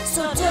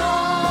So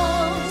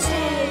don't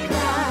take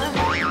that.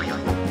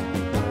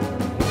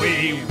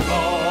 We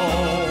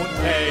won't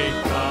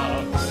take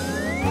up.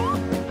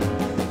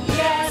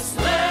 Yes,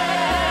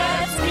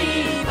 let's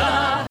be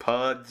the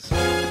Pods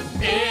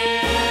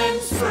in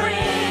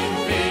Springfield.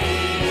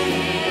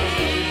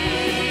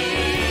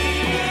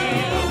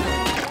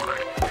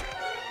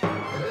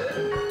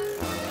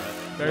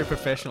 Very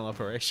professional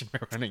operation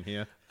we're running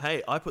here.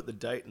 Hey, I put the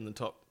date in the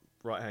top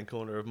right-hand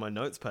corner of my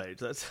notes page.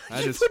 That's I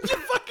you just- put your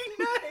fucking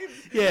name.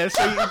 Yeah,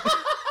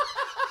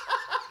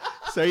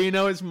 so you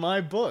know it's my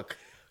book.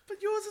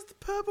 But yours is the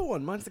purple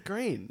one. Mine's the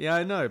green. Yeah,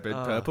 I know, but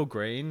purple,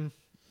 green,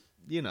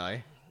 you know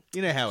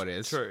how it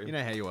is. True. You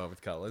know how you are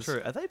with colours.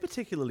 True. Are they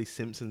particularly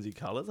Simpsons-y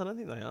colours? I don't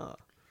think they are.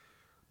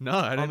 No,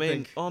 I I don't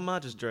mean, think.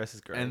 Marge's dress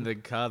is green. And the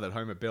car that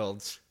Homer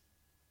builds.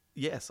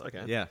 yes,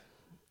 okay. Yeah.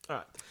 All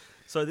right.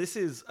 So this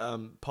is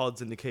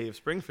Pods in the Key of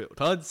Springfield.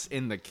 Pods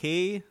in the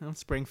key of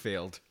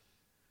Springfield.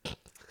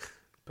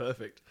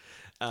 Perfect.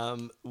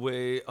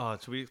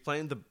 Should we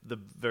explain the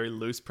very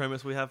loose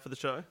premise we have for the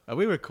show? Are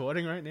we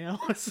recording right now?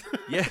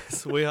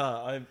 Yes, we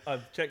are.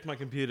 I've checked my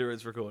computer.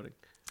 It's recording.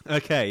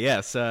 Okay,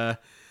 yes.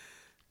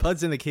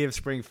 Pods in the key of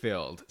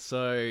Springfield.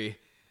 So,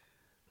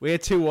 we're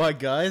two white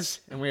guys,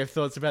 and we have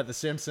thoughts about The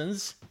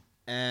Simpsons.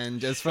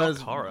 And as far Shock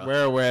as horror.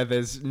 we're aware,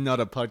 there's not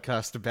a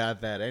podcast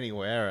about that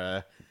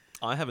anywhere.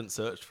 I haven't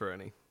searched for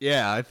any.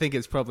 Yeah, I think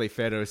it's probably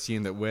fair to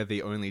assume that we're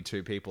the only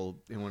two people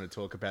who want to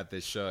talk about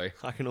this show.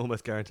 I can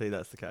almost guarantee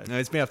that's the case. No,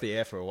 it's been off the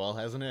air for a while,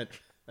 hasn't it?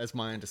 That's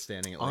my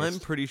understanding, at I'm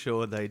least. pretty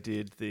sure they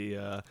did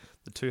the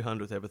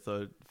 200th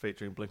episode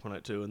featuring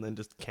Blink-182 and then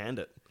just canned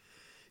it.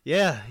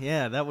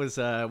 Yeah, that was,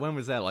 when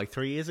was that, like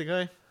 3 years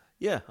ago?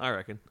 Yeah, I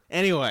reckon.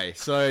 Anyway,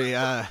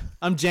 so,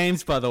 I'm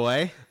James, by the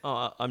way.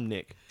 Oh, I'm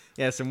Nick.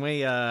 Yes, and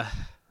we, not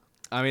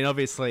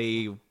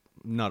obviously,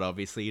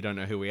 you don't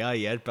know who we are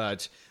yet,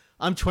 but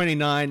I'm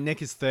 29,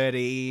 Nick is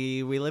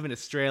 30, we live in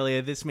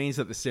Australia. This means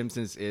that The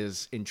Simpsons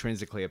is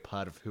intrinsically a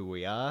part of who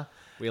we are,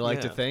 we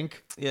like to Yeah.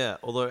 think. Yeah,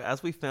 although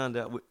as we found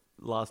out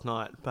last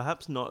night,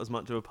 perhaps not as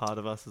much of a part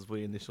of us as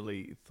we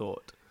initially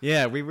thought.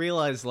 Yeah, we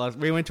realized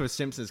we went to a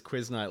Simpsons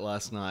quiz night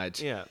last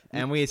night. Yeah.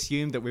 And we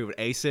assumed that we would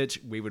ace it,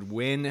 we would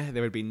win,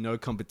 there would be no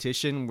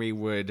competition, we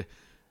would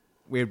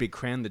be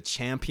crowned the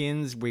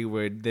champions,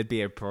 there'd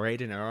be a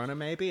parade in our honor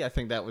maybe. I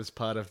think that was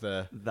part of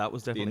That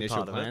was definitely initial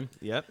part plan. of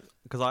it. Yep.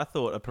 Because I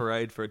thought a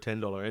parade for a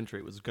 $10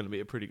 entry was going to be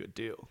a pretty good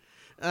deal.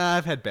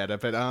 I've had better,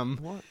 but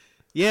What?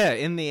 yeah,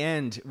 in the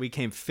end, we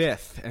came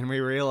fifth, and we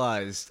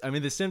realized,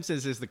 The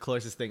Simpsons is the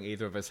closest thing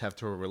either of us have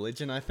to a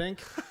religion, I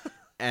think,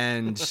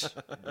 and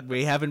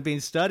we haven't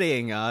been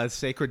studying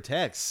sacred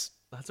texts.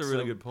 That's a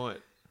really good point.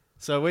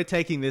 So we're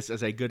taking this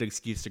as a good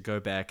excuse to go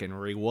back and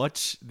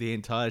rewatch the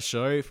entire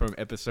show from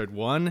episode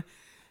 1,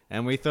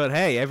 and we thought,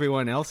 hey,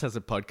 everyone else has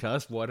a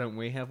podcast, why don't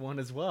we have one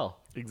as well?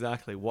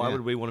 Exactly. Why Yeah.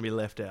 would we want to be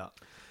left out?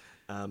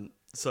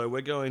 So we're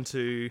going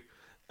to...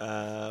 we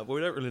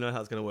don't really know how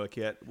it's going to work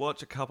yet.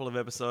 Watch a couple of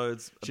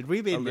episodes. Should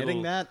we be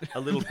admitting that? A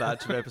little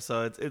batch of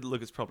episodes.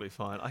 It's probably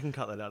fine. I can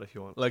cut that out if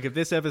you want. Like, if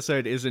this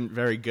episode isn't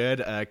very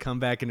good, come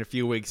back in a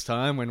few weeks'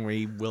 time when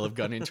we will have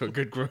gotten into a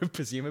good group,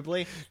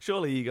 presumably.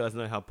 Surely you guys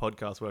know how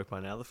podcasts work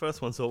by now. The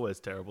first one's always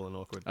terrible and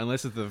awkward.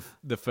 Unless it's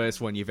the first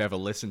one you've ever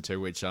listened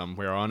to, which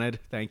we're honoured.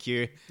 Thank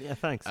you. Yeah,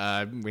 thanks.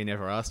 We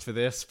never asked for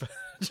this. But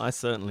I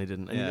certainly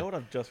didn't. And Yeah. you know what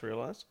I've just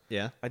realised?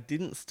 yeah. I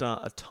didn't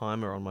start a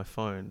timer on my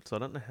phone, so I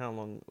don't know how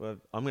long...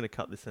 I'm going to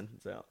cut this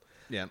sentence out.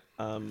 Yeah.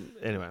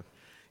 Anyway.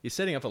 You're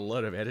setting up a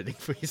lot of editing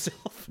for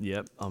yourself.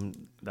 Yep,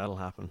 that'll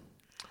happen.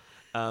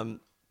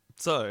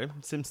 So,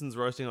 Simpsons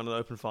roasting on an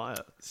open fire.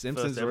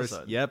 Simpsons First roast.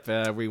 episode.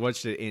 Yep. We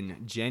watched it in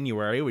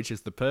January, which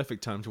is the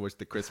perfect time to watch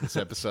the Christmas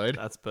episode.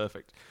 That's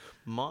perfect.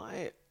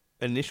 My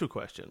initial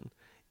question,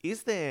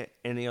 is there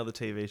any other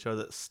TV show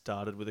that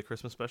started with a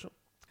Christmas special?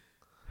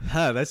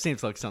 That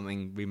seems like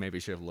something we maybe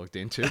should have looked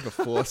into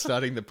before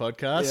starting the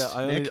podcast.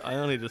 Yeah, Nick. I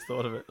only just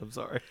thought of it. I'm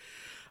sorry.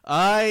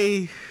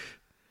 I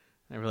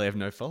really have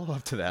no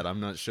follow-up to that. I'm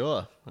not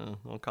sure. Oh,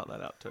 I'll cut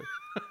that out too.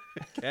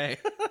 Okay.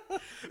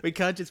 We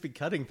can't just be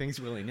cutting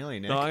things willy-nilly,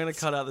 Nick. No, I'm going to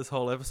cut out this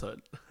whole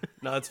episode.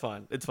 No, it's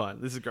fine. It's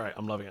fine. This is great.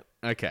 I'm loving it.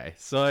 Okay,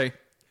 so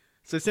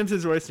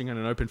Simpsons roasting on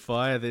an open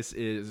fire. This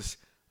is,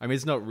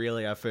 it's not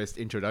really our first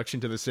introduction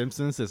to The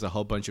Simpsons. There's a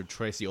whole bunch of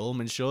Tracy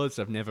Ullman shorts.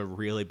 I've never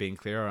really been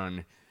clear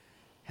on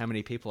how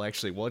many people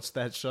actually watched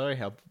that show,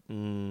 how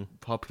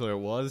popular it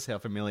was, how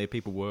familiar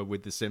people were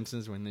with The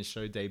Simpsons when this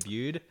show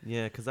debuted.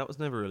 Yeah, because that was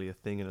never really a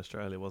thing in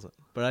Australia, was it?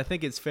 But I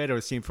think it's fair to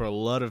assume for a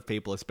lot of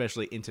people,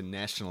 especially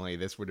internationally,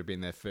 this would have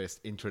been their first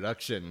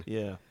introduction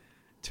Yeah.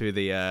 to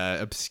the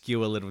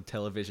obscure little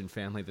television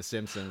family, The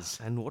Simpsons.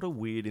 And what a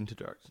weird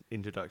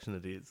introduction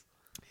it is.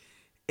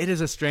 It is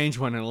a strange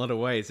one in a lot of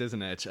ways,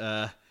 isn't it?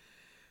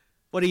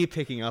 What are you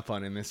picking up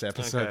on in this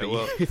episode Okay, that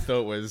well, you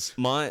thought was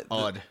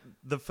odd?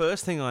 The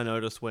first thing I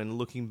noticed when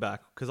looking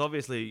back, because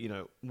obviously,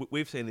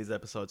 we've seen these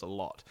episodes a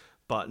lot,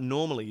 but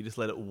normally you just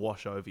let it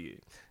wash over you.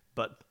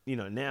 But,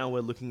 now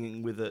we're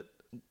looking with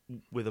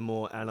a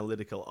more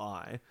analytical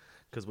eye,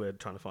 because we're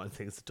trying to find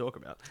things to talk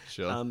about.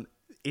 Sure.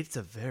 it's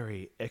a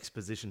very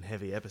exposition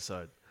heavy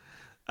episode.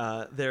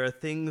 There are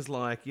things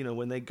like, you know,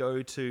 when they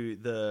go to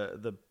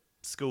the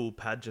school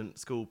pageant,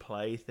 school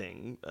play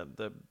thing,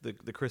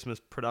 the Christmas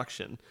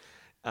production,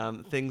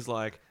 things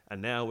like,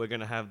 and now we're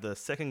going to have the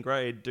second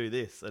grade do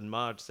this, and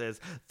Marge says,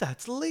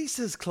 that's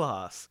Lisa's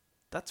class.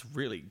 That's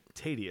really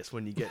tedious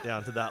when you get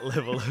down to that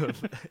level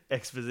of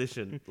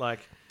exposition. Like,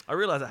 I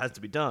realize it has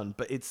to be done,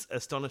 but it's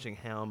astonishing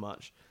how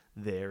much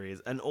there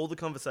is. And all the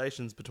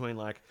conversations between,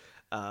 like,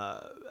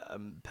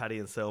 Patty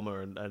and Selma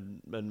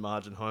and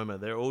Marge and Homer,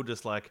 they're all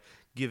just, like,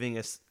 giving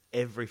us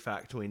every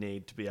fact we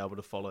need to be able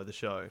to follow the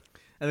show.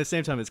 At the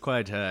same time, it's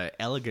quite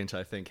elegant,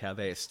 I think, how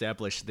they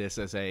established this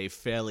as a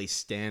fairly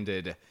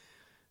standard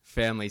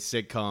family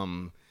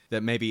sitcom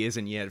that maybe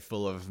isn't yet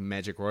full of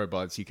magic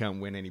robots. You can't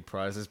win any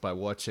prizes by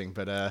watching,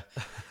 but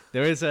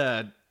there is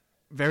a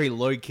very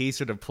low-key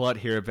sort of plot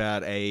here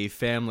about a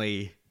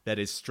family that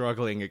is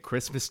struggling at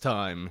Christmas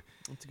time.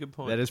 That's a good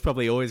point. That is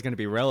probably always going to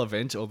be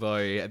relevant, although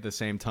at the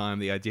same time,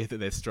 the idea that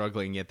they're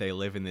struggling yet they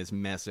live in this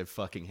massive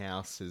fucking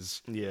house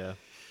is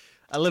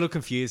a little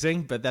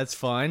confusing, but that's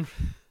fine.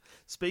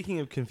 Speaking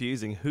of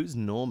confusing, who's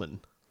Norman?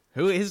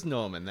 Who is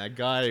Norman? That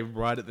guy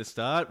right at the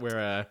start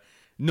where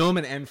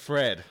Norman and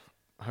Fred,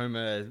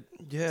 Homer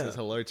says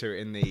hello to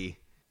in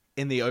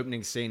the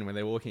opening scene when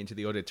they're walking into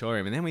the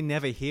auditorium, and then we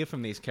never hear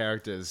from these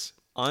characters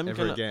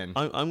again.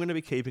 I'm going to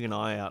be keeping an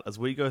eye out as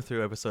we go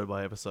through episode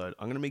by episode.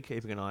 I'm going to be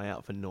keeping an eye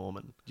out for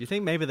Norman. Do you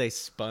think maybe they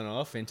spun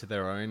off into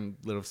their own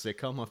little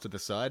sitcom off to the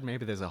side?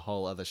 Maybe there's a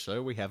whole other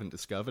show we haven't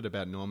discovered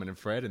about Norman and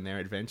Fred and their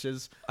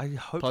adventures. I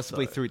hope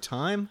possibly so. Through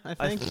time, I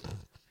think.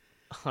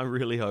 I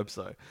really hope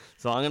so.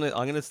 So I'm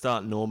gonna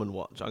start Norman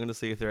Watch. I'm gonna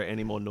see if there are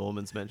any more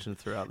Normans mentioned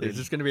throughout this. Is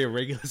this going to be a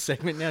regular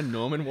segment now,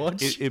 Norman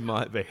Watch? It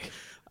might be.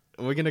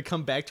 We're going to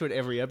come back to it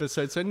every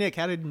episode. So, Nick,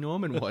 how did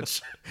Norman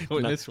watch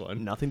in this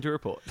one? Nothing to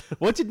report.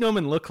 What did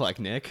Norman look like,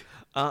 Nick?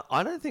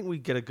 I don't think we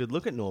get a good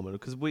look at Norman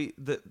because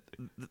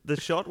the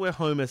shot where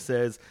Homer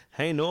says,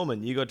 "Hey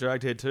Norman, you got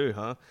dragged here too,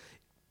 huh?"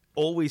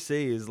 All we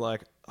see is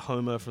like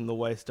Homer from the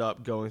waist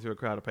up going through a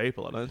crowd of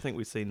people. I don't think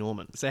we see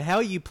Norman. So how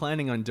are you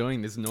planning on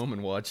doing this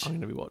Norman watch? I'm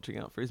going to be watching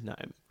out for his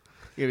name.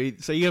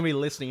 So you're going to be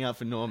listening out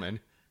for Norman?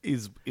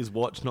 Is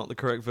watch not the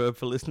correct verb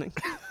for listening?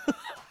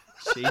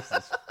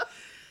 Jesus.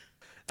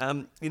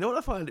 You know what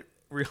I find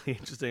really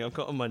interesting? I've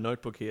got on my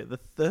notebook here. The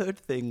third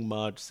thing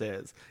Marge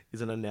says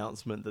is an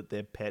announcement that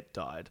their pet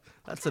died.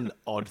 That's an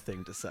odd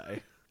thing to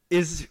say.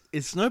 Is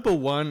Snowball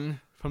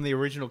one from the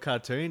original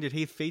cartoon? Did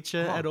he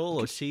feature at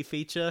all, or she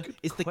feature?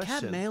 Is the cat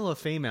question. male or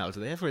female? Do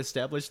they ever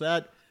establish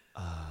that?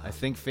 I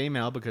think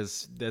female,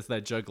 because there's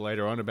that joke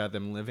later on about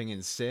them living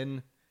in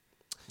sin.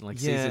 Like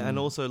season and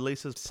also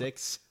Lisa's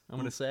 6, I'm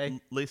going to say.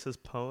 Lisa's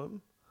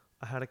poem.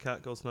 I had a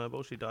cat called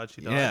Snowball. She died.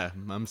 She died. Yeah,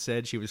 Mum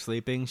said she was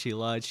sleeping. She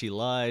lied. She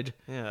lied.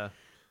 Yeah.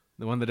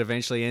 The one that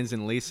eventually ends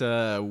in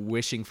Lisa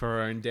wishing for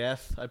her own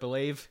death, I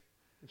believe.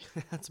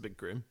 That's a bit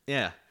grim.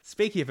 Yeah.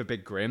 Speaking of a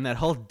bit grim, that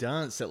whole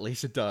dance that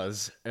Lisa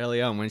does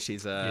early on when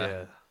she's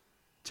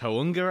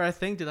Tounga, I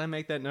think. Did I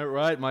make that note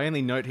right? My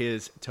only note here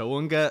is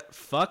Tounga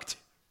fucked.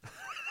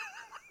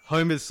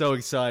 Homer's so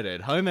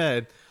excited.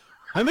 Homer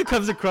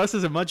comes across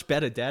as a much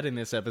better dad in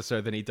this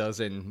episode than he does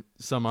in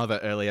some other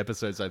early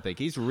episodes, I think.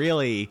 He's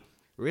really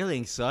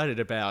excited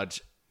about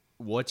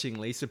watching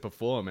Lisa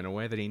perform in a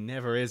way that he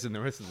never is in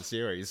the rest of the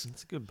series.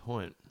 That's a good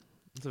point.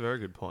 That's a very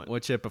good point.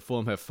 Watch her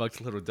perform her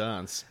fucked little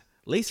dance.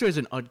 Lisa is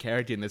an odd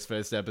character in this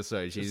first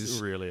episode. She's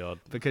really odd.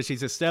 Because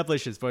she's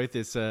established as both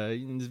this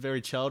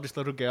very childish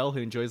little girl who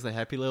enjoys the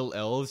happy little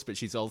elves, but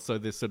she's also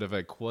this sort of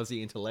a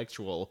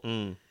quasi-intellectual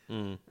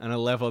on a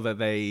level that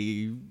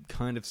they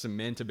kind of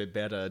cement a bit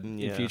better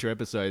in future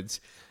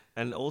episodes.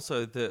 And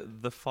also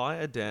the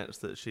fire dance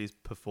that she's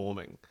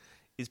performing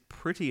is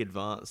pretty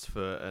advanced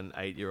for an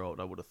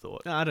 8-year-old, I would have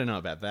thought. I don't know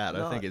about that.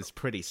 No. I think it's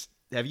pretty...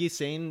 Have you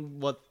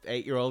seen what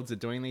 8-year-olds are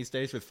doing these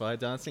days with fire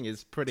dancing?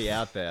 It's pretty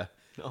out there.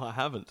 No, I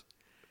haven't.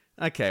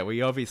 Okay, well,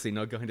 you're obviously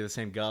not going to the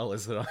same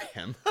galas that I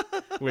am,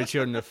 where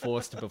children are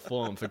forced to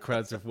perform for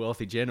crowds of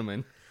wealthy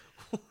gentlemen.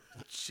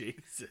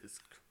 Jesus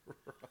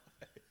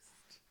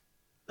Christ.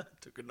 That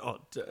took an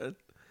odd turn.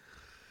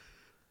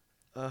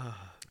 All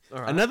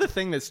right. Another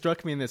thing that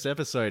struck me in this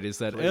episode is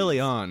that early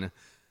on,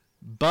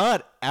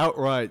 Bart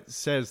outright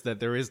says that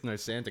there is no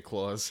Santa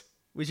Claus,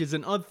 which is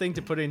an odd thing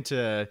to put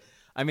into...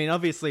 I mean,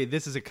 obviously,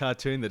 this is a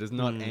cartoon that is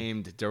not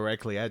aimed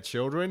directly at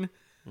children,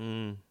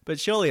 but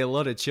surely a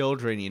lot of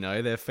children, you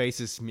know, their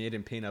faces smeared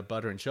in peanut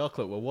butter and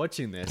chocolate were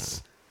watching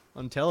this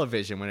on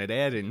television when it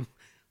aired in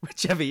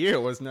whichever year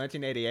it was,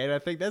 1988, I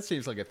think. That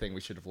seems like a thing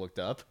we should have looked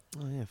up.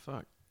 Oh, yeah,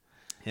 fuck.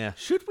 Yeah.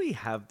 Should we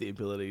have the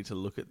ability to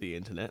look at the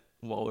internet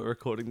while we're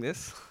recording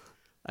this?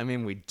 I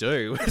mean, we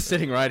do. We're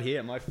sitting right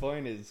here. My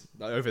phone is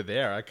over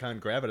there. I can't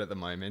grab it at the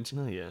moment.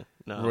 Oh, yeah.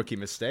 No. Rookie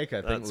mistake,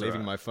 I think, That's leaving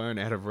right. my phone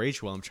out of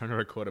reach while I'm trying to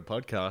record a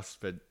podcast.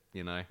 But,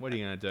 you know, what are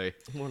you going to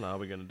do? What are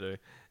we going to do?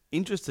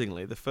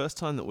 Interestingly, the first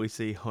time that we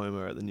see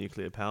Homer at the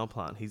nuclear power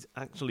plant, he's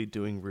actually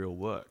doing real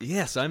work.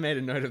 Yes, I made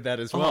a note of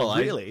that as well. Oh,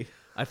 really?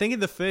 I think in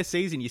the first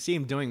season, you see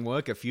him doing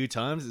work a few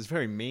times. It's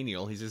very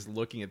menial. He's just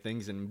looking at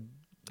things and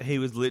He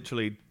was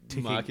literally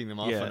ticking, Marking them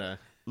off on a-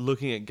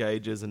 looking at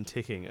gauges and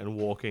ticking and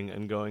walking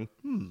and going,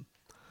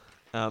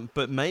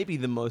 but maybe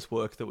the most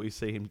work that we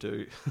see him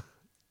do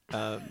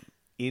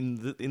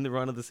in the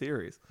run of the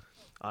series.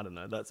 I don't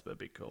know. That's a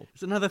bit cool.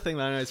 It's another thing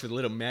that I noticed with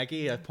little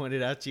Maggie. I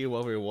pointed out to you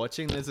while we were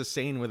watching. There's a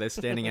scene where they're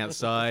standing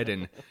outside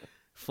and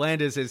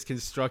Flanders is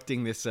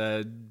constructing this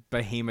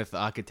behemoth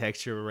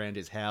architecture around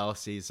his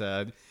house. He's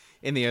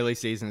in the early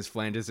seasons,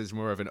 Flanders is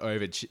more of an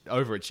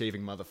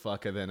overachieving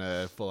motherfucker than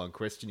a full-on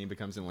Christian he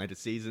becomes in later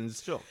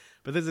seasons. Sure.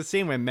 But there's a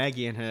scene where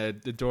Maggie in her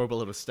adorable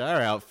little star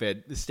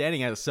outfit is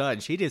standing outside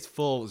and she just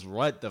falls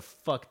right the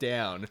fuck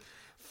down,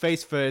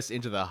 face first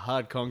into the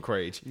hard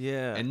concrete.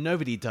 Yeah. And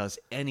nobody does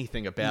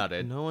anything about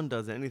it. No one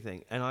does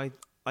anything. And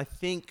I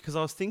think, because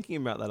I was thinking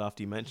about that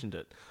after you mentioned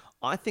it,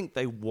 I think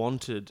they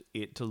wanted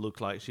it to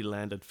look like she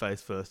landed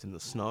face first in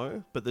the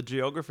snow, but the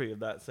geography of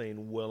that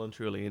scene well and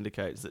truly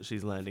indicates that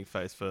she's landing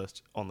face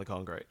first on the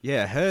concrete.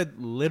 Yeah, her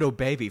little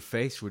baby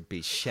face would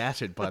be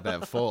shattered by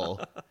that fall.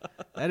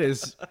 That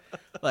is,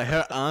 like,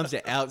 her arms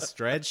are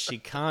outstretched. She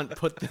can't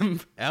put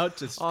them out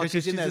just because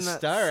she's in that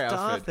star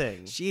outfit.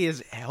 thing. She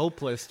is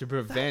helpless to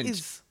prevent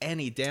is-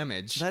 any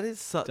damage That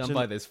is done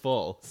by this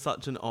fall.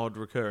 such an odd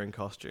recurring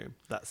costume,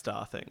 that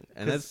star thing.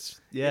 And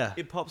that's, yeah.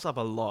 It pops up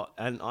a lot,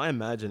 and I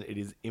imagine it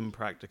is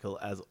impractical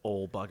as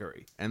all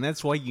buggery. And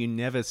that's why you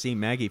never see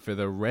Maggie for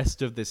the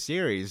rest of the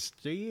series,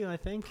 do you, I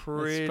think?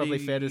 That's probably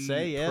fair to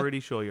say, yeah. Pretty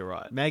sure you're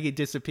right. Maggie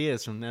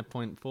disappears from that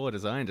point forward,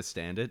 as I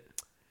understand it,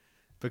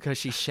 because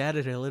she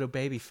shattered her little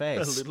baby A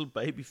face. little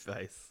baby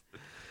face.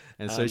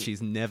 And so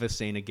she's never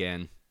seen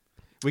again.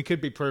 We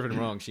could be proven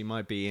wrong. She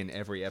might be in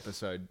every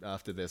episode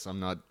after this. I'm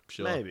not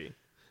sure. Maybe.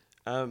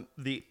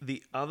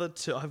 The other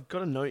two, I've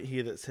got a note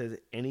here that says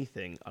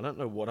anything. I don't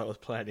know what I was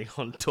planning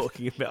on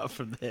talking about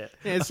from there.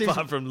 Yeah, it seems-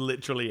 apart from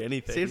literally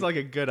anything. Seems like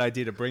a good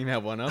idea to bring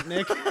that one up,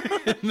 Nick,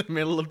 in the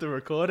middle of the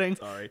recording.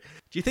 Sorry.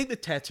 Do you think the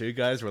tattoo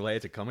guy is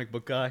related to Comic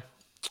Book Guy?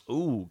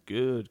 Ooh,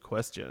 good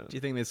question. Do you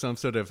think there's some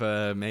sort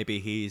of, maybe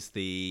he's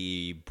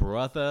the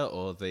brother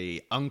or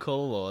the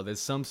uncle, or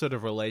there's some sort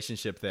of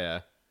relationship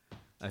there,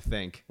 I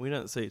think. We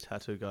don't see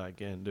Tattoo Guy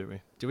again, do we?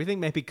 Do we think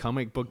maybe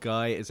Comic Book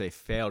Guy is a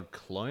failed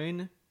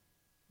clone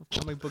of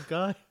Comic Book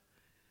Guy?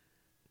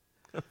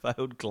 A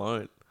failed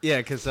clone. Yeah,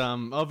 because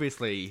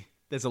obviously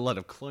there's a lot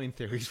of clone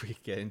theories we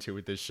could get into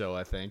with this show,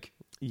 I think.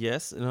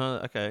 Yes.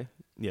 No. Okay.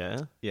 Yeah.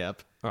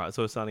 Yep. All right.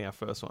 So we're starting our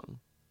first one.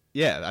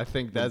 Yeah, I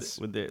think that's...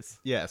 with this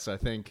Yes, I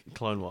think...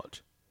 Clone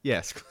Watch.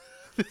 Yes,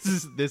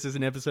 this is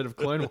an episode of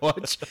Clone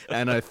Watch,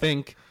 and I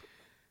think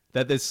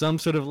that there's some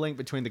sort of link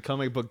between the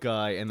Comic Book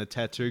Guy and the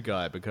Tattoo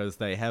Guy, because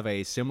they have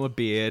a similar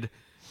beard,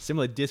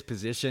 similar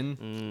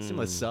disposition,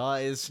 similar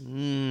size.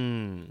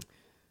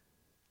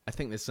 I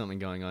think there's something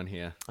going on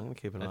here. I'm gonna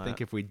keep an eye. I think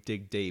out. if we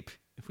dig deep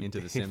into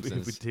The if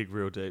Simpsons, we dig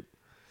real deep,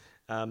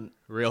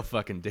 real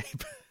fucking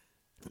deep.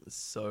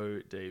 so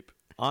deep.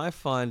 I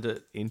find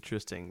it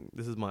interesting.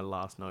 This is my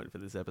last note for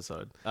this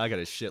episode. I got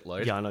a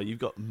shitload. Yeah, I know you've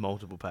got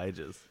multiple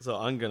pages, so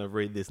I'm going to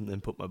read this and then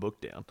put my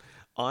book down.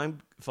 I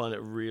find it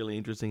really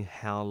interesting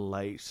how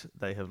late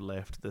they have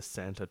left the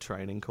Santa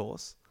training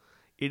course.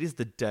 It is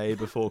the day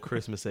before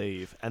Christmas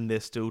Eve, and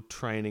they're still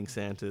training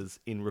Santas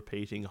in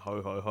repeating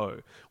ho ho ho,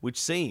 which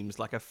seems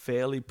like a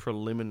fairly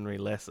preliminary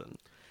lesson,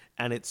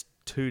 and it's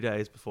 2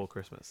 days before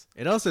Christmas.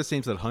 It also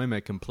seems that Homer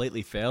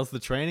completely fails the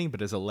training,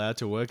 but is allowed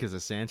to work as a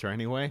Santa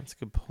anyway, That's a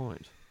good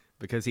point.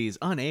 because he's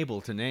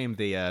unable to name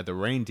the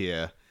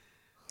reindeer,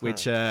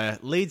 which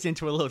leads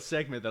into a little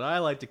segment that I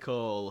like to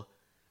call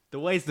 "The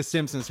Ways The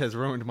Simpsons Has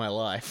Ruined My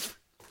Life."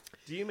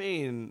 Do you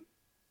mean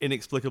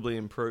inexplicably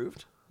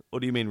improved, or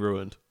do you mean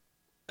ruined?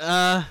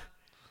 I'm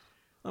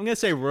gonna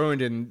say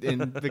ruined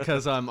in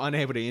because I'm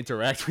unable to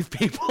interact with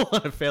people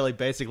on a fairly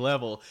basic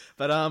level.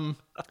 But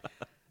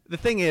the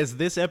thing is,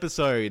 this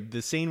episode,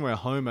 the scene where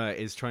Homer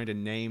is trying to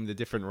name the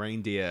different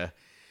reindeer,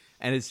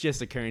 and it's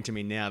just occurring to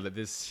me now that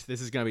this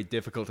is going to be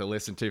difficult to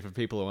listen to for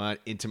people who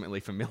aren't intimately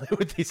familiar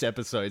with these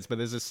episodes. But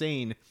there's a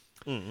scene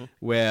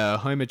where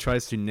Homer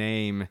tries to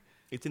name,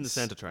 It's in the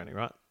Santa training,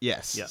 right?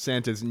 yes, Yeah.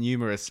 Santa's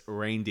numerous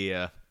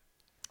reindeer.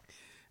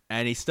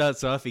 And he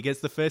starts off, he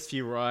gets the first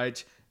few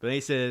right, but then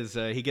he says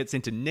he gets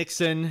into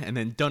Nixon and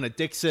then Donna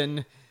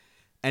Dixon,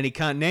 and he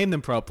can't name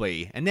them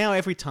properly. And now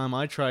every time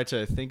I try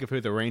to think of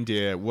who the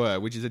reindeer were,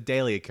 which is a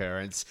daily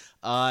occurrence,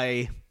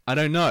 I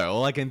don't know.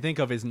 All I can think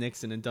of is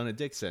Nixon and Donna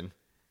Dixon.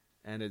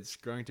 And it's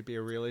going to be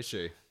a real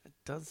issue. It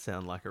does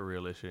sound like a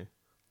real issue.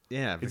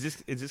 Yeah. Is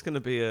this going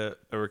to be a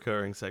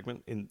recurring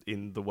segment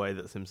in the way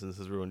that Simpsons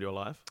has ruined your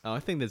life? Oh,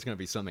 I think there's going to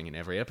be something in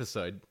every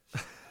episode.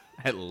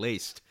 At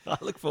least. I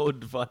look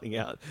forward to finding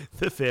out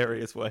the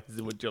various ways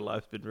in which your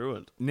life's been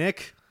ruined.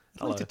 Nick, I'd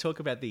Hello. like to talk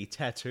about the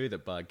tattoo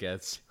that Bart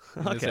gets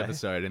in this Okay.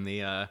 episode and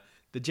the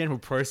general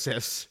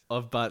process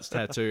of Bart's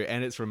tattoo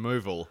and its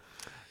removal.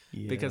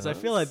 Because I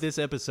feel like this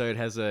episode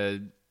has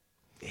a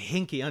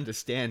hinky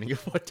understanding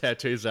of what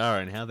tattoos are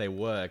and how they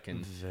work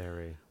and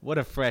Very. what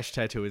a fresh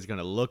tattoo is going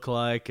to look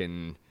like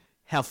and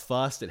how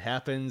fast it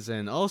happens,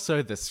 and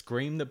also the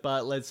scream that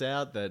Bart lets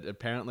out that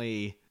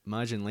apparently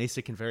Marge and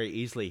Lisa can very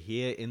easily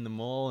hear in the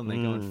mall, and they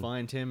go and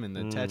find him, and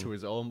the tattoo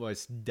is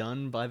almost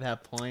done by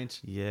that point.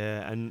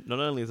 Yeah, and not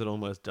only is it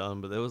almost done,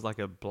 but there was like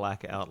a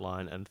black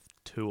outline and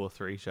 2 or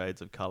 3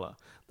 shades of color.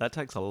 That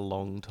takes a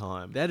long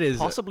time. That is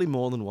possibly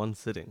more than one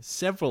sitting.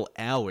 several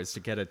hours to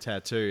get a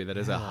tattoo that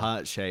is a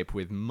heart shape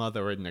with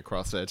mother written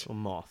across it. Or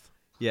moth.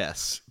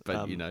 Yes,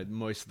 but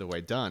most of the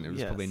way done. It was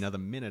Yes. probably another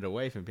minute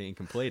away from being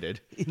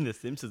completed. In the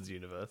Simpsons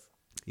universe.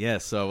 Yeah,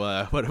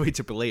 so what are we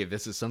to believe?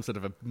 This is some sort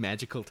of a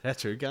magical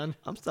tattoo gun?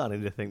 I'm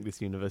starting to think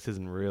this universe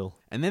isn't real.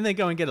 And then they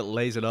go and get it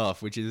lasered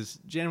off, which is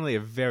generally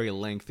a very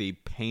lengthy,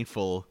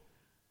 painful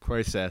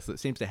process that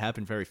seems to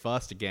happen very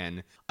fast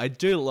again. I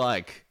do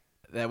like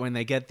that when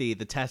they get the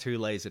tattoo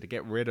laser to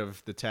get rid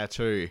of the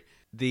tattoo,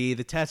 the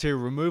tattoo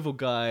removal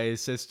guy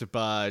says to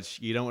Barge,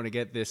 you don't want to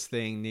get this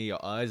thing near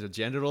your eyes or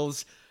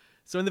genitals.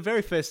 So in the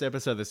very first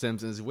episode of The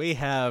Simpsons, we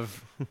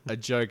have a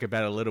joke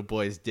about a little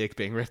boy's dick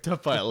being ripped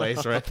off by a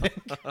laser, I think.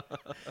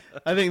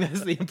 I think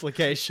that's the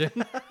implication.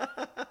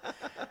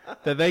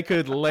 That they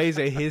could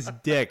laser his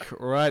dick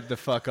right the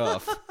fuck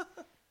off.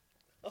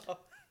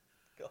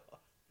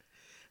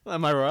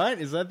 Am I right?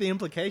 Is that the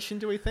implication,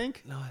 do we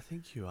think? No, I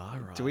think you are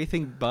right. Do we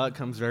think Bart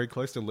comes very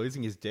close to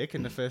losing his dick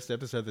in the first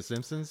episode of The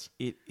Simpsons?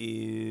 It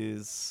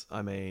is,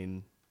 I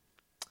mean...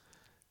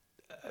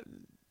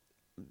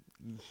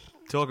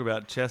 talk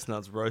about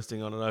chestnuts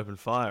roasting on an open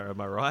fire,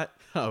 am I right?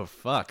 Oh,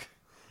 fuck.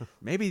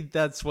 Maybe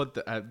that's what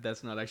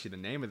that's not actually the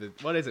name of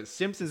it. What is it?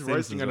 Simpsons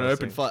roasting on an open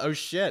roasting. fire. Oh,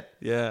 shit.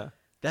 Yeah.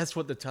 That's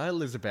what the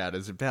title is about.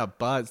 It's about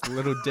Bart's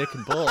little dick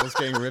and balls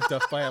getting ripped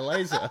off by a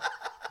laser.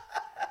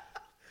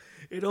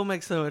 It all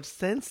makes so much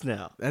sense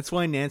now. That's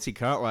why Nancy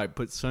Cartwright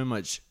put so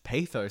much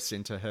pathos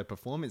into her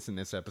performance in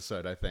this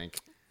episode, I think.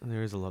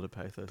 There is a lot of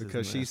pathos,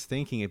 Because isn't there? she's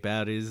thinking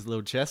about his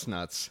little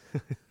chestnuts.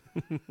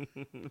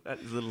 That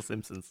is Little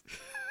Simpsons.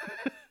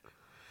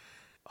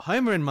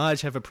 Homer and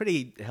Marge have a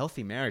pretty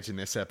healthy marriage in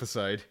this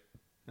episode,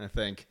 I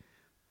think.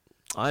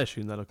 I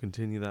assume that'll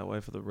continue that way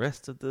for the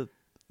rest of the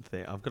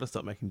thing. I've got to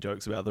stop making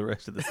jokes about the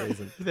rest of the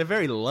season. They're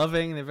very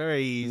loving. They're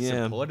very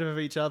Yeah. supportive of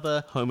each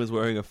other. Homer's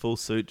wearing a full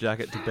suit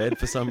jacket to bed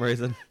for some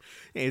reason.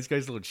 Yeah, he's got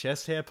his little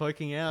chest hair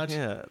poking out.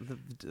 Yeah,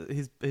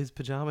 his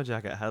pajama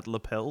jacket had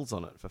lapels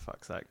on it, for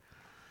fuck's sake.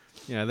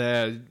 You know,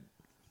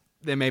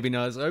 they're maybe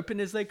not as open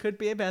as they could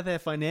be about their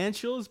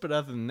financials, but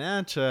other than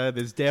that,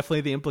 there's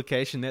definitely the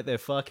implication that they're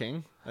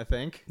fucking, I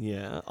think.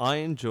 Yeah, I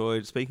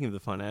enjoyed, speaking of the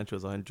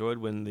financials, I enjoyed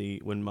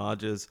when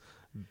Marge's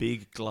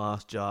big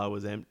glass jar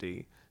was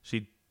empty.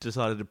 She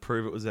decided to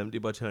prove it was empty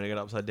by turning it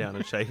upside down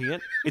and shaking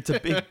it. It's a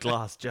big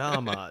glass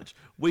jar, Marge.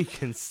 We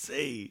can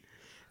see.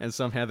 And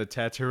somehow the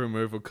tattoo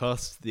removal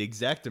costs the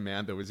exact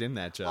amount that was in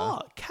that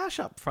jar. Oh, cash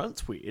up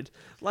front's weird.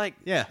 Like,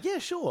 Yeah.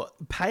 sure.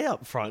 Pay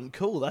up front,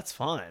 cool, that's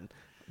fine.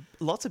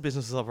 Lots of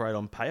businesses operate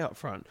on pay up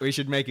front. We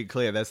should make it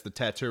clear that's the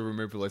tattoo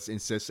removalist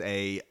insists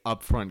a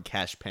upfront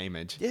cash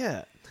payment.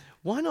 Yeah.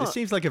 Why It not?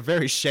 seems like a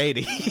very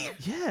shady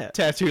Yeah.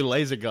 tattoo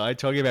laser guy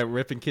talking about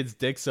ripping kids'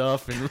 dicks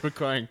off and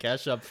requiring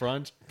cash up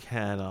front.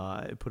 Can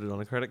I put it on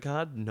a credit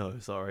card? No,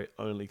 sorry.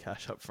 Only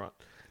cash up front.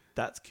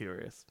 That's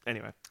curious.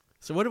 Anyway,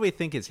 So what do we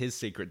think is his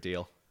secret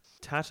deal?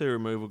 tattoo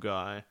removal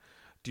guy.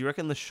 Do you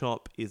reckon the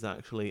shop is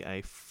actually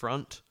a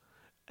front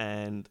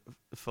and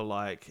for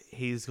like,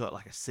 he's got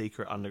like a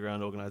secret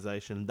underground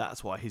organization?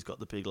 That's why he's got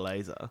the big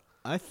laser.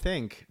 I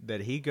think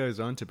that he goes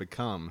on to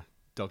become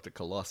Dr.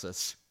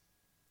 Colossus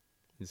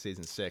in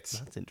season 6.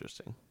 That's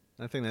interesting.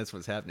 I think that's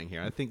what's happening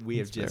here. I think we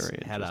have That's just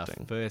very had our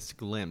interesting. first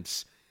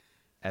glimpse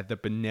at the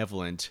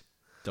benevolent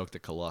Dr.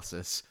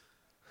 Colossus.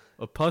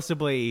 Or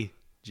possibly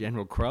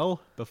General Krull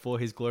before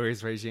his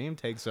glorious regime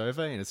takes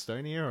over in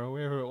Estonia or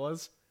wherever it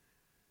was.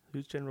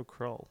 Who's General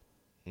Kroll?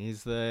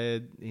 He's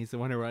the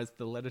one who writes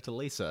the letter to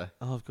Lisa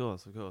Oh, of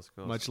course.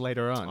 much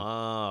later on.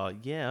 Oh,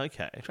 yeah,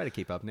 okay. Try to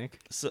keep up, Nick.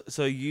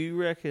 So you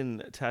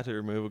reckon tattoo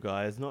removal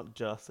guy is not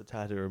just a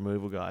tattoo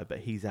removal guy, but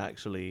he's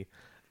actually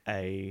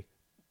a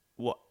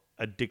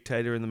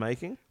dictator in the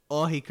making?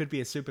 Or he could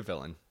be a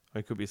supervillain. Or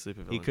he could be a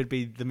supervillain. He could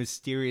be the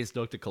mysterious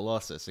Dr.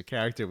 Colossus, a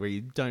character we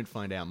don't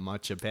find out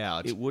much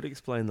about. It would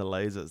explain the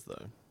lasers,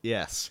 though.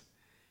 Yes.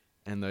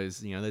 And those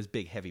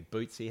big heavy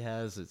boots he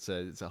has, it's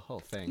a whole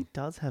He thing.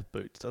 does have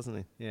boots, doesn't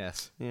he?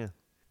 Yes. Yeah.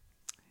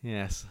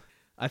 Yes.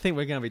 I think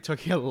we're going to be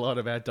talking a lot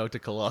about Dr.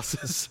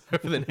 Colossus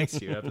over the next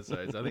few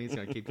episodes. I think it's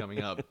going to keep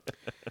coming up.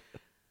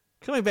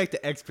 Coming back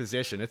to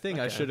exposition, a thing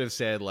I should have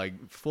said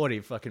like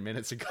 40 fucking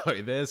minutes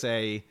ago. There's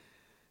a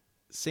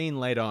scene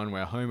later on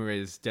where Homer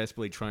is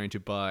desperately trying to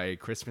buy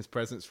Christmas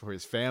presents for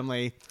his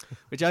family,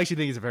 which I actually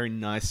think is a very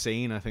nice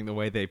scene. I think the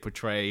way they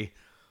portray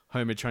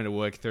Homer trying to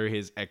work through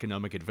his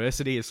economic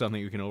adversity is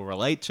something we can all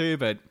relate to,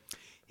 but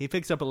he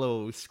picks up a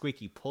little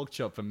squeaky pork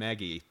chop for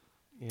Maggie.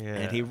 Yeah.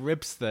 And he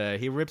rips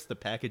the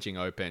packaging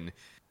open.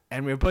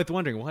 And we're both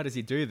wondering, why does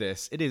he do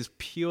this? It is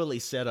purely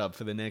set up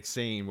for the next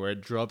scene where it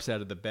drops out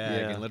of the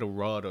bag Yeah. and little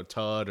Rod or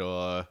Todd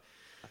or...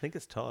 I think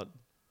it's Todd.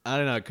 I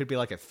don't know, it could be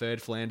like a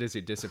third Flanders who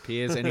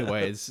disappears.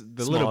 Anyways,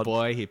 the little Smart.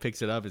 boy, he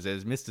picks it up and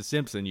says, Mr.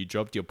 Simpson, you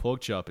dropped your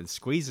pork chop, and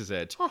squeezes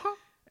it.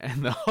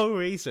 And the whole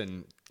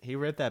reason he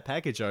read that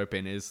package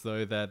open as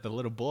though that the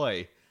little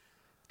boy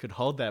could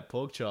hold that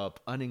pork chop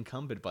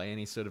unencumbered by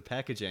any sort of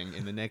packaging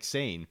in the next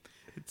scene.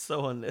 It's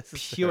so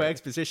unnecessary. Pure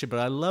exposition, but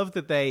I love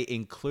that they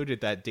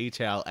included that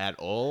detail at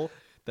all,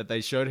 that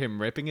they showed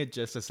him ripping it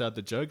just to start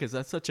the joke, because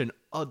that's such an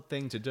odd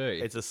thing to do.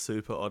 It's a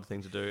super odd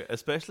thing to do,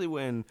 especially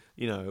when,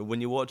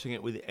 when you're watching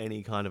it with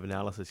any kind of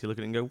analysis, you look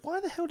at it and go, why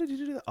the hell did you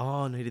do that?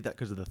 Oh, no, he did that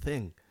because of the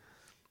thing.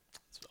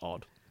 It's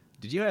odd.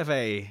 Did you have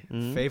a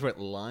favorite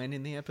line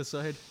in the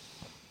episode?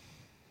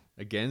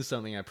 Again,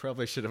 something I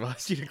probably should have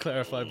asked you to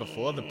clarify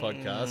before the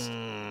podcast.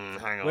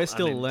 Hang on. We're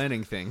still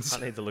learning things.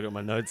 I need to look at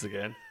my notes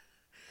again.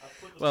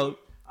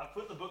 I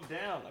put the book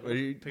down. I'm going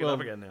to pick it up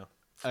again now.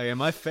 Oh yeah,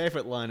 my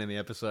favorite line in the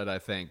episode, I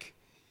think,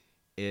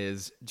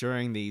 is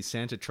during the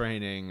Santa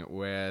training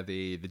where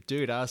the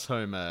dude asks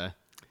Homer,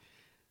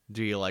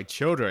 do you like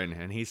children?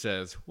 And he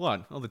says,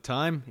 what, all the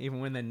time? Even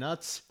when they're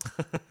nuts?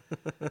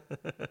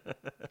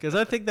 Because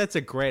I think that's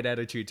a great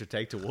attitude to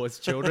take towards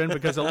children,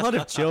 because a lot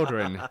of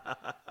children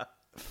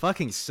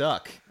fucking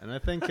suck. And I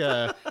think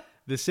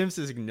The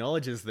Simpsons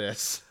acknowledges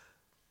this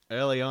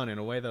early on in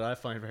a way that I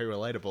find very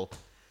relatable.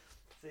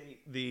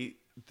 See,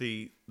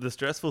 the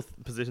stressful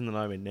position that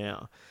I'm in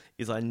now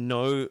is I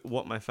know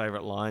what my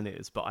favorite line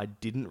is, but I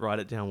didn't write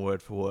it down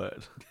word for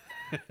word.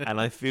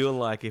 And I feel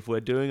like if we're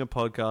doing a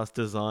podcast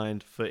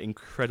designed for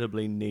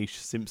incredibly niche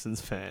Simpsons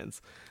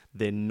fans,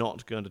 they're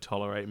not going to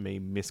tolerate me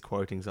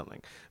misquoting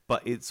something.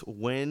 But it's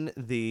when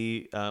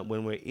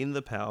when we're in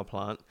the power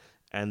plant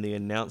and the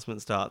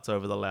announcement starts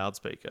over the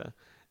loudspeaker,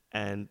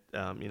 and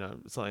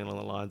something along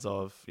the lines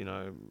of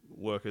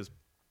workers,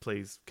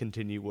 please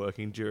continue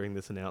working during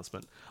this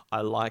announcement.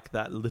 I like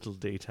that little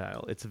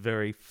detail. It's a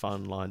very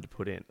fun line to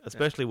put in,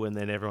 especially when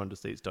then everyone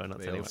just eats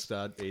donuts They'll anyway.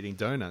 start eating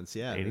donuts,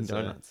 yeah. Eating there's,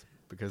 donuts.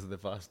 Because of the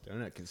vast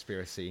donut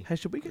conspiracy. Hey,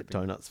 should we get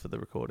donuts for the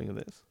recording of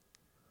this?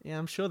 Yeah,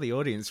 I'm sure the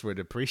audience would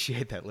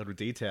appreciate that little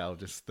detail.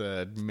 Just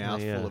the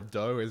mouthful of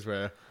dough as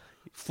we're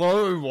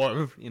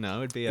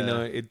it'd be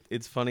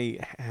it's funny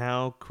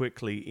how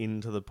quickly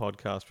into the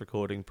podcast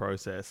recording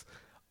process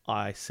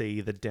I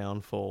see the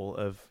downfall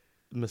of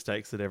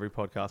mistakes that every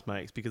podcast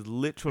makes, because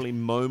literally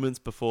moments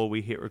before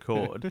we hit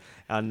record,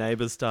 our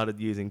neighbors started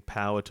using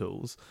power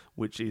tools,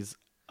 which is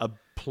a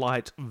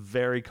plight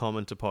very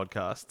common to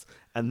podcasts.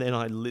 And then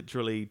I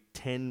literally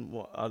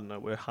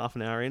we're half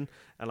an hour in,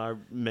 and I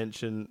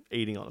mention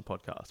eating on a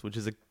podcast, which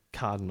is a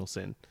cardinal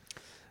sin.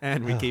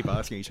 And we keep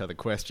asking each other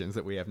questions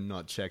that we have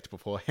not checked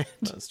beforehand.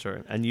 That's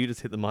true. And you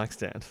just hit the mic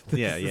stand.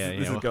 This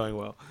is going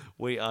well.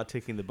 We are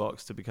ticking the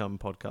box to become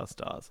podcast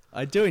stars.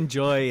 I do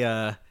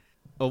enjoy...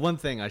 one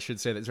thing I should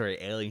say that's very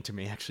alien to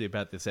me actually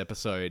about this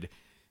episode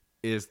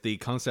is the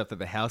concept that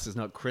the house is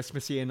not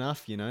Christmassy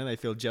enough. They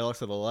feel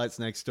jealous of the lights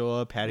next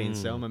door. Patty and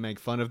Selma make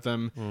fun of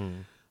them.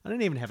 I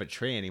don't even have a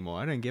tree anymore.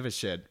 I don't give a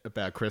shit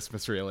about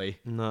Christmas, really.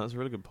 No, that's a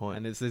really good point.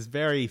 And it's this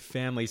very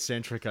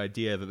family-centric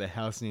idea that the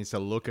house needs to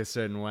look a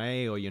certain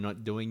way or you're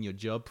not doing your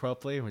job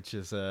properly, which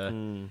is... I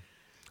don't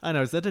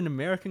know, is that an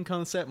American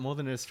concept more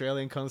than an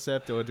Australian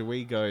concept, or do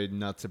we go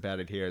nuts about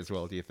it here as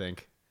well, do you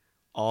think?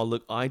 Oh,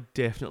 look, I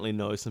definitely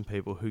know some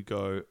people who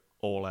go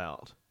all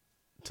out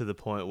to the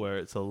point where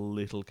it's a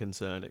little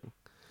concerning.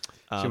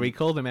 Should we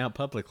call them out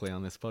publicly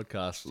on this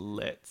podcast?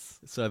 Let's.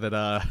 So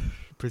that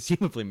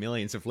presumably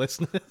millions of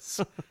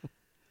listeners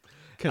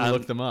can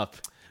look them up.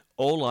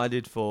 All I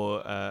did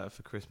for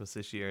Christmas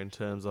this year in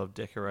terms of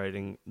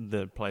decorating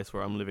the place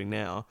where I'm living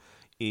now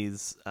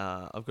is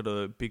I've got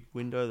a big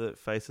window that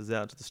faces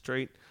out to the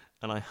street,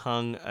 and I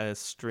hung a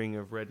string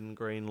of red and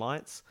green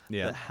lights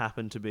that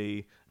happen to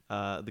be...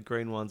 the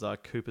green ones are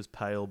Cooper's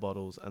Pale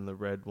bottles, and the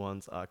red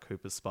ones are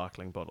Cooper's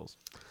Sparkling bottles.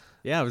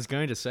 Yeah, I was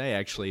going to say,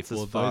 actually,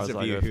 for those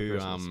of you who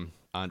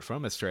aren't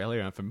from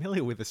Australia, aren't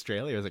familiar with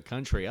Australia as a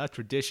country, our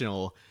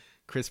traditional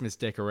Christmas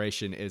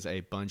decoration is a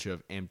bunch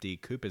of empty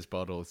Cooper's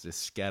bottles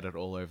just scattered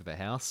all over the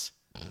house.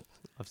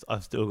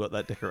 I've still got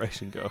that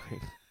decoration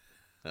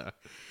going.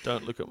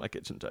 Don't look at my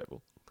kitchen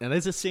table. Now,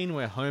 there's a scene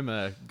where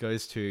Homer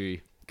goes to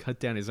cut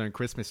down his own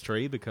Christmas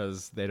tree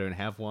because they don't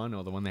have one,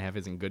 or the one they have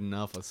isn't good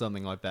enough, or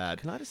something like that.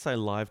 Can I just say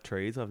live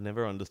trees? I've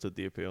never understood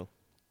the appeal.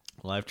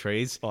 Live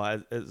trees?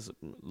 Oh,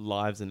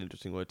 live's an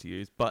interesting word to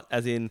use, but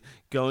as in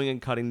going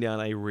and cutting down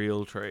a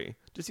real tree.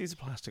 Just use a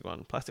plastic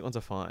one. Plastic ones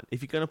are fine.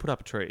 If you're going to put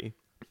up a tree...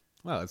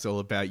 Well, it's all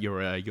about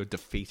your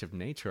defeat of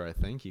nature, I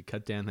think. You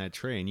cut down that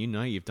tree and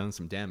you've done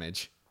some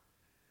damage.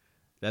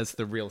 That's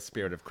the real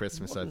spirit of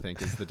Christmas, I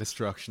think, is the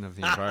destruction of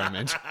the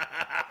environment.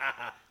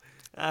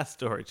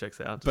 Story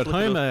checks out. But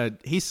Homer,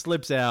 he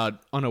slips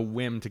out on a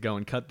whim to go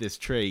and cut this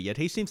tree, yet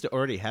he seems to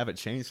already have a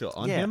chainsaw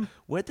on him.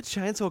 Where'd the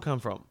chainsaw come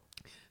from?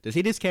 Does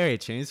he just carry a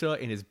chainsaw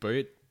in his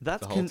boot the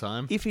whole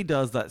time? If he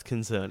does, that's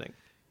concerning.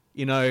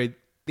 The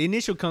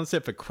initial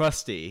concept for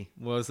Krusty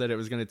was that it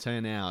was going to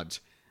turn out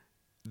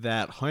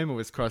that Homer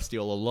was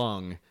Krusty all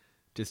along,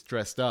 just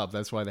dressed up.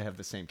 That's why they have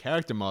the same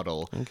character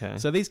model. Okay.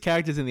 So these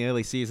characters in the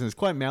early seasons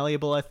quite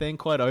malleable, I think,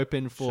 quite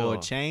open for Sure.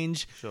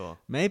 change. Sure.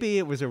 Maybe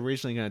it was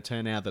originally going to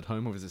turn out that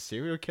Homer was a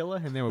serial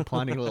killer, and they were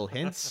planting little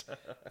hints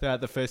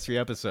throughout the first 3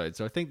 episodes.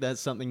 So I think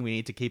that's something we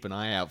need to keep an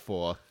eye out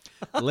for.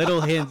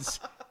 Little hints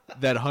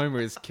that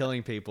Homer is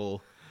killing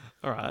people.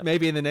 All right.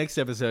 Maybe in the next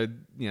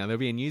episode, there'll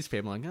be a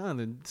newspaper like, oh,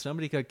 then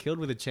somebody got killed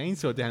with a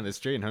chainsaw down the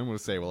street, and Homer will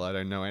say, well, I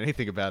don't know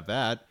anything about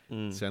that.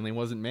 Certainly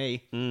wasn't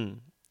me.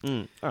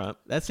 All right.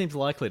 That seems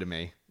likely to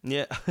me.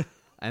 Yeah.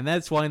 And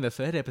that's why in the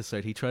 3rd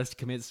episode, he tries to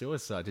commit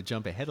suicide to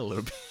jump ahead a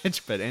little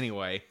bit. But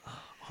anyway,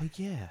 Oh,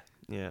 yeah.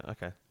 Yeah,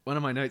 okay. one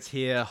of my notes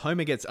here,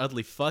 Homer gets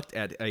utterly fucked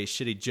at a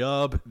shitty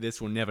job.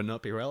 This will never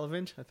not be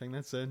relevant. I think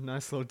that's a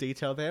nice little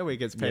detail there where he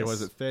gets paid, Yes.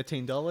 was it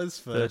 $13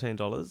 for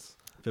 $13.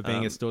 for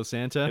being a store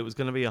Santa? It was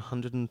going to be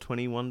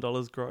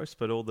 $121 gross,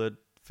 but all the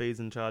fees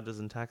and charges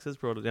and taxes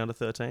brought it down to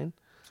 $13.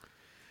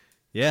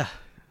 Yeah.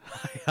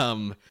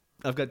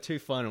 I've got 2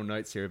 final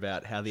notes here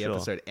about how the Sure.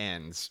 episode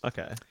ends.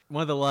 Okay.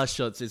 One of the last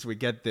shots is we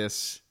get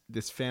this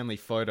family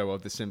photo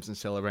of the Simpsons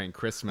celebrating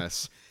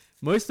Christmas.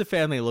 Most of the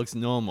family looks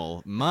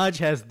normal. Marge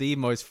has the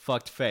most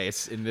fucked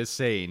face in this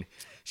scene.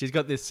 She's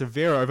got this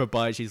severe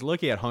overbite. She's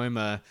looking at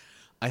Homer.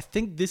 I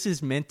think this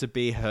is meant to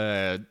be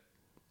her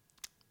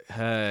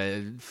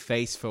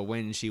face for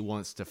when she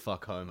wants to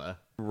fuck Homer.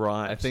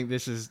 Right. I think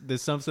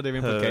there's some sort of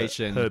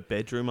implication. Her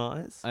bedroom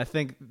eyes. I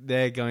think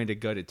they're going to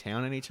go to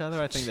town on each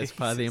other. I think that's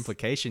part of the Jesus.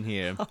 implication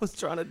here. I was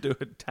trying to do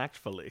it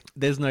tactfully.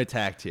 There's no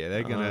tact here.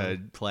 They're gonna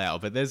plow,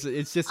 but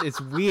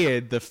it's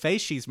weird the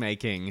face she's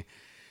making,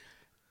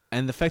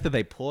 and the fact that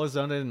they pause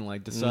on it and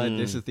like decide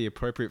this is the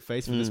appropriate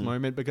face for this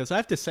moment. Because I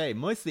have to say,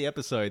 most of the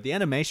episode, the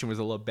animation was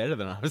a lot better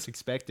than I was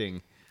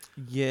expecting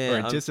or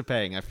Yeah.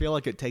 anticipating. I feel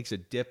like it takes a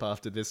dip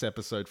after this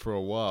episode for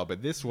a while,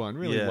 but this one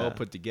really Yeah. well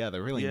put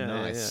together, really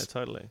nice. Yeah,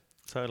 totally.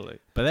 Totally.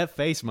 But that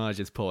face Marge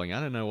is pulling,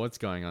 I don't know what's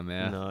going on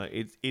there. No,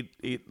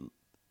 it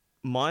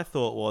my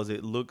thought was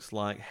it looks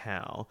like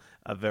how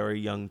a very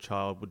young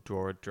child would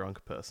draw a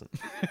drunk person.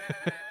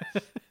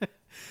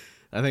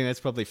 I think that's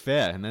probably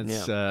fair, and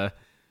that's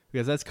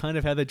because that's kind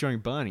of how they're drawing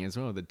Barney as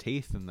well, the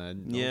teeth and the all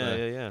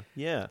the-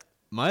 Yeah.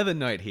 My other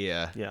note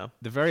here, Yeah.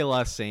 the very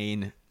last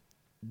scene,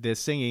 they're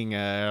singing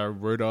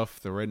Rudolph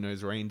the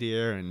Red-Nosed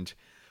Reindeer and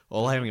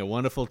all having a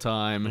wonderful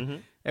time. Mm-hmm.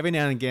 Every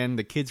now and again,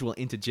 the kids will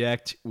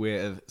interject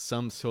with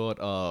some sort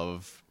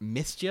of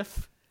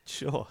mischief,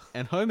 Sure.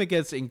 and Homer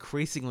gets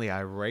increasingly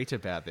irate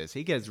about this.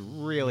 He gets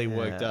really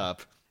worked Yeah.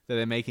 up that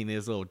they're making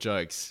these little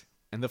jokes.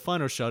 And the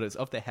final shot is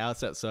of the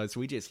house outside, so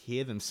we just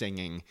hear them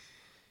singing.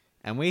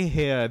 And we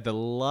hear the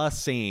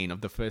last scene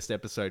of the first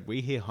episode,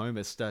 we hear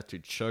Homer start to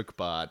choke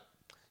Bart.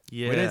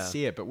 Yeah. We don't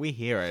see it, but we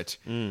hear it.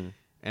 Mm.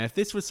 And if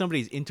this was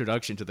somebody's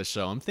introduction to the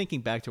show, I'm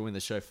thinking back to when the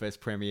show first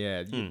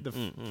premiered.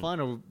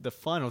 The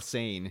final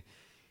scene,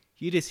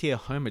 you just hear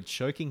Homer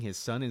choking his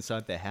son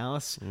inside the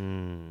house.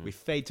 We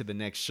fade to the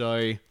next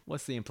show.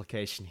 What's the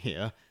implication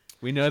here?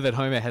 We know that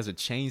Homer has a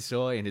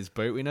chainsaw in his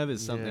boot. We know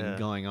there's something Yeah.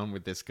 going on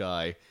with this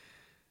guy.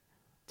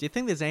 Do you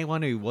think there's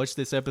anyone who watched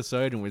this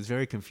episode and was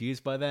very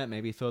confused by that?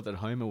 Maybe thought that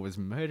Homer was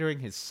murdering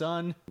his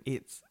son?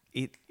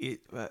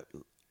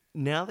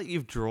 Now that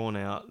you've drawn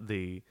out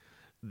the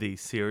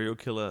serial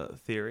killer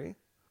theory,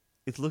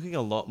 it's looking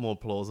a lot more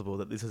plausible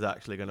that this is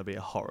actually going to be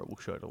a horrible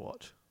show to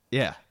watch.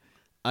 Yeah.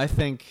 I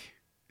think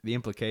the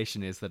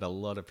implication is that a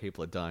lot of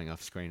people are dying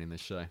off screen in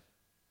this show.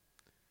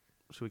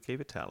 Should we keep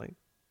a tally?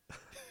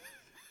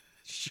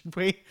 Should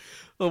we?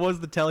 Well, what's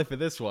the tally for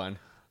this one?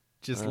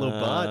 Just little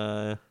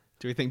Bart?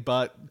 Do we think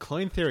Bart...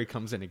 Clone theory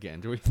comes in again.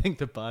 Do we think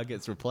the Bart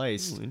gets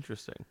replaced?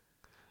 Interesting.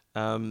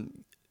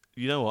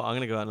 You know what? I'm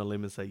going to go out on a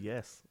limb and say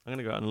yes. I'm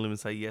going to go out on a limb and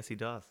say yes, he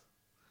does.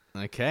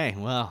 Okay,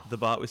 well... The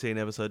Bart we see in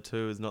episode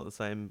 2 is not the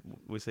same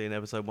we see in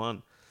episode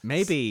 1.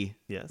 Maybe...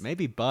 Yes.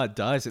 Maybe Bart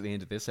dies at the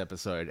end of this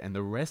episode, and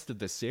the rest of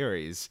the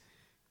series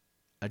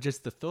are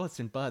just the thoughts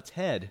in Bart's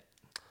head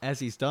as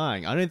he's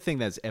dying. I don't think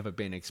that's ever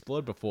been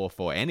explored before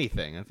for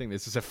anything. I think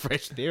this is a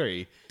fresh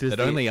theory Does that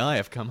the- only I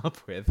have come up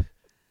with.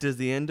 Does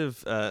the end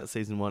of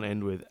season 1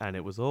 end with, and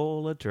it was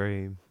all a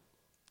dream?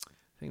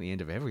 I think the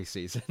end of every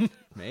season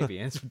maybe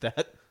ends with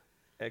that.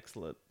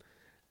 Excellent.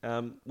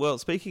 Well,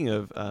 speaking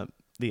of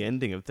the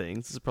ending of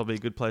things, this is probably a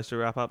good place to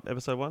wrap up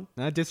episode 1.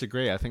 I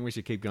disagree. I think we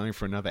should keep going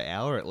for another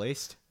hour at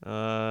least.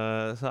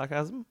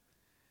 Sarcasm?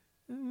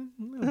 A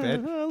little bit.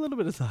 A little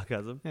bit of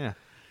sarcasm. Yeah.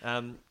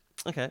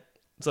 Okay.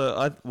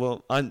 So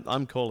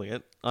I'm calling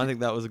it. I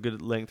think that was a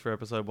good length for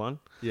episode 1.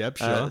 Yep,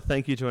 sure.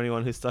 Thank you to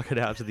anyone who stuck it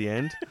out to the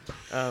end.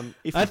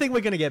 If I think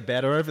we're going to get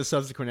better over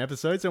subsequent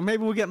episodes, or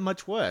maybe we'll get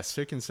much worse.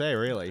 Who can say,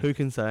 really? who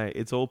can say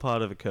it's all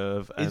part of a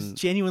curve? It's And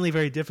genuinely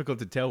very difficult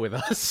to tell with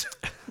us.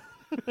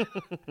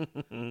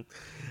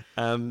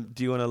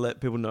 do you want to let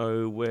people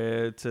know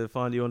where to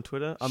find you on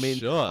Twitter? I mean,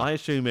 Sure. I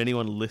assume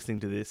anyone listening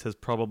to this has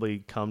probably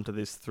come to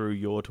this through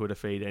your Twitter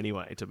feed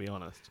anyway, to be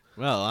honest.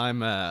 Well, I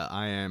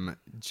am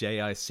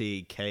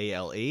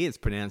Jickle. It's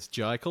pronounced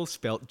Jickle,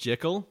 spelt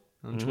Jickle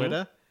on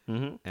Twitter.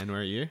 Mm-hmm. And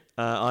where are you?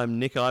 I'm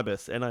Nick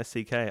Ibis,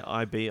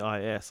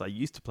 Nickibis. I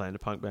used to play in a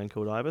punk band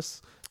called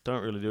Ibis.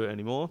 Don't really do it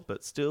anymore,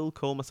 but still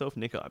call myself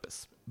Nick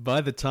Ibis.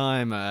 By the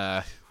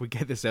time we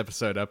get this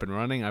episode up and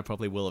running, I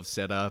probably will have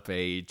set up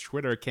a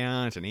Twitter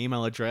account, an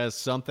email address,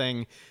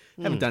 something.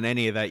 Haven't done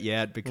any of that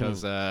yet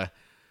because I'm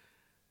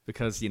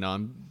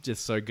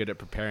just so good at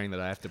preparing that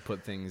I have to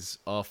put things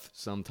off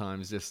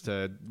sometimes just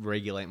to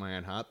regulate my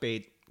own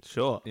heartbeat.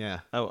 Sure. Yeah.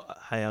 Oh,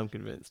 hey, I'm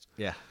convinced.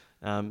 Yeah.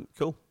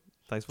 Cool.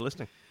 Thanks for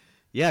listening.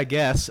 Yeah, I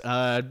guess.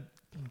 Come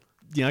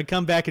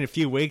back in a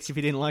few weeks if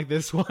you didn't like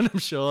this one. I'm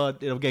sure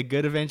it'll get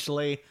good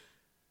eventually.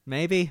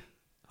 Maybe.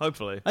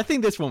 Hopefully. I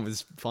think this one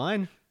was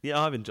fine. Yeah,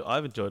 I've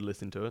enjoyed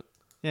listening to it.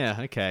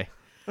 Yeah, okay.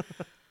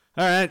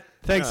 All right.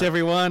 Thanks,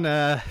 everyone.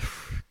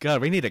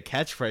 God, we need a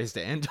catchphrase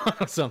to end on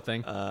or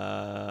something.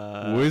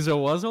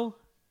 Woozle Wuzzle?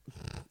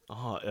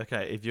 Oh,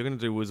 okay. If you're going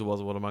to do Woozle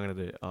Wuzzle, what am I going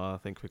to do?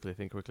 Think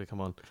quickly.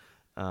 Come on.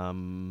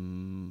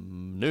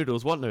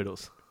 Noodles. What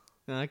noodles?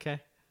 Okay.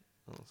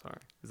 Oh, sorry.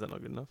 Is that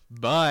not good enough?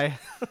 Bye.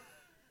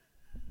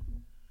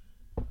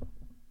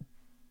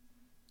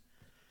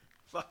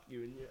 Fuck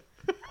you and you.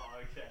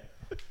 Okay.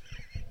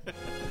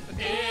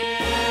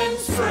 In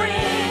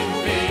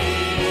Springfield.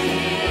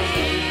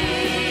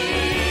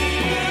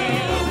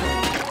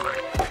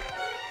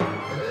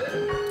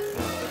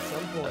 At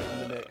some point in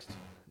the next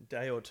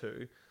day or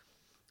two,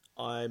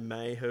 I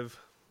may have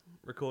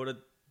recorded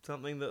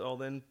something that I'll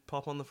then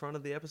pop on the front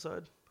of the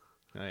episode.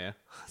 Oh, yeah.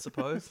 I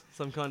suppose.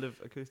 Some kind of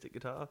acoustic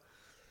guitar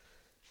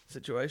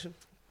situation,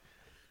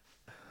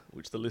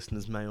 which the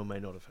listeners may or may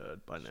not have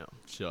heard by now.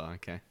 Sure,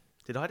 okay.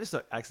 Did I just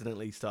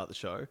accidentally start the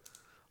show?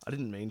 I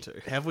didn't mean to.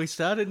 Have we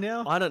started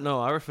now? I don't know.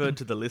 I referred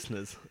to the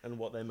listeners and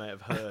what they may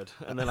have heard,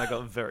 and then I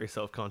got very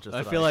self-conscious.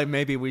 I feel like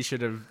maybe we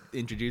should have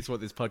introduced what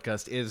this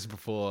podcast is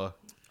before.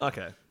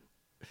 Okay.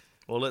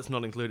 Well, let's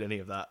not include any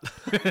of that.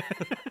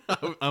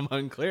 I'm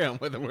unclear on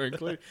whether we're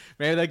including.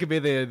 Maybe that could be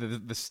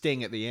the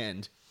sting at the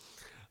end.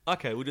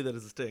 Okay, we'll do that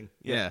as a sting.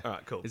 Yeah. All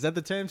right, cool. Is that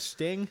the term,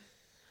 sting?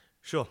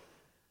 Sure.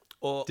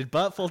 Or Did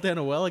Bart fall down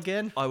a well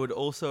again? I would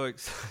also...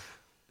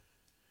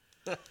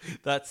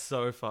 That's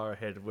so far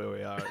ahead of where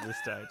we are at this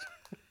stage.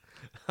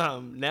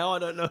 Now I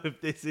don't know if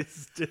this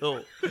is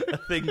still a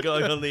thing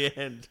going on the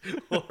end,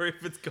 or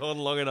if it's gone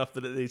long enough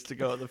that it needs to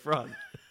go at the front.